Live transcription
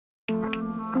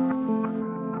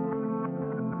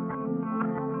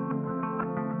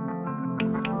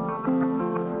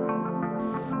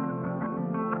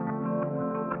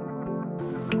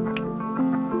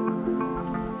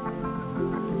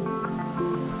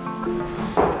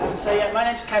So yeah, my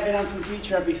name's Kevin, I'm from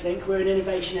Future Everything. We're an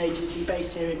innovation agency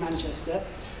based here in Manchester.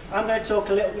 I'm going to talk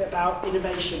a little bit about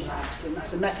innovation labs, and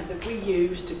that's a method that we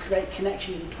use to create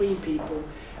connections between people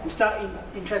and start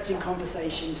interesting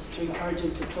conversations to encourage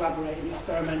them to collaborate and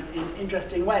experiment in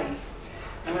interesting ways.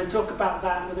 I'm going to talk about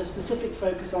that with a specific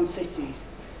focus on cities.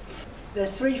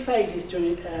 There's three phases to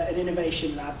an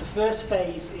innovation lab. The first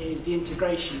phase is the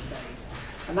integration phase,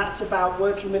 and that's about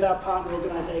working with our partner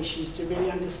organisations to really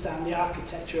understand the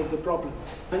architecture of the problem.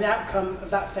 And the outcome of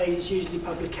that phase is usually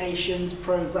publications,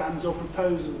 programmes or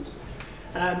proposals.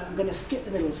 I'm going to skip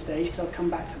the middle stage because I'll come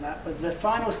back to that, but the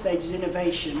final stage is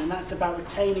innovation, and that's about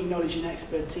retaining knowledge and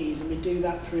expertise, and we do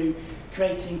that through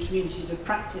creating communities of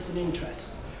practice and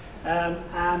interest.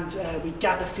 We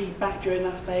gather feedback during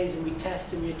that phase, and we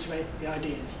test and reiterate the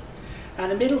ideas.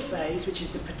 And the middle phase, which is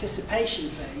the participation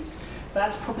phase,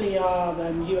 that's probably our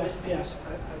USP,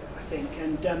 I think.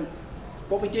 And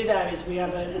what we do there is we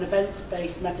have an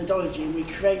event-based methodology, and we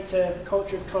create a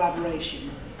culture of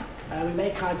collaboration. We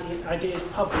make ideas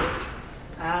public,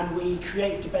 and we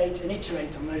create, debate and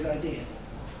iterate on those ideas.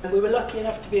 And we were lucky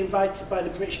enough to be invited by the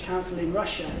British Council in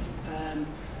Russia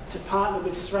to partner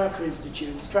with Strauka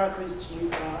Institute. Strauka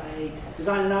Institute are a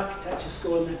design and architecture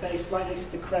school, and they're based right next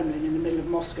to the Kremlin in the middle of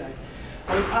Moscow.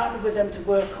 And we partnered with them to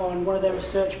work on one of their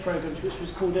research programs, which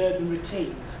was called Urban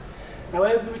Routines. Now,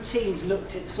 Urban Routines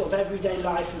looked at the sort of everyday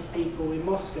life of people in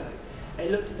Moscow.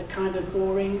 It looked at the kind of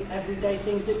boring, everyday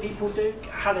things that people do,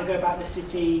 how they go about the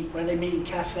city, where they meet in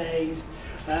cafes,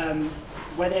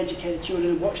 where they educate their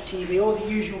children, watch TV, all the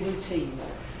usual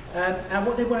routines. And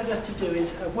what they wanted us to do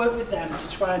is work with them to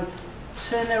try and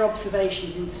turn their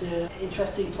observations into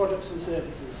interesting products and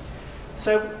services.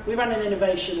 So we ran an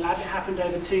innovation lab. It happened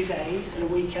over 2 days and a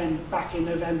weekend back in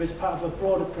November as part of a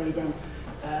broader programme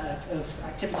of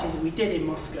activity that we did in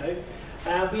Moscow.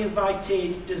 We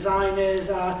invited designers,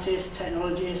 artists,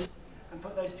 technologists, and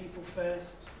put those people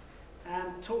first,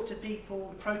 and talk to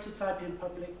people, prototype in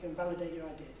public, and validate your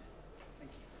ideas.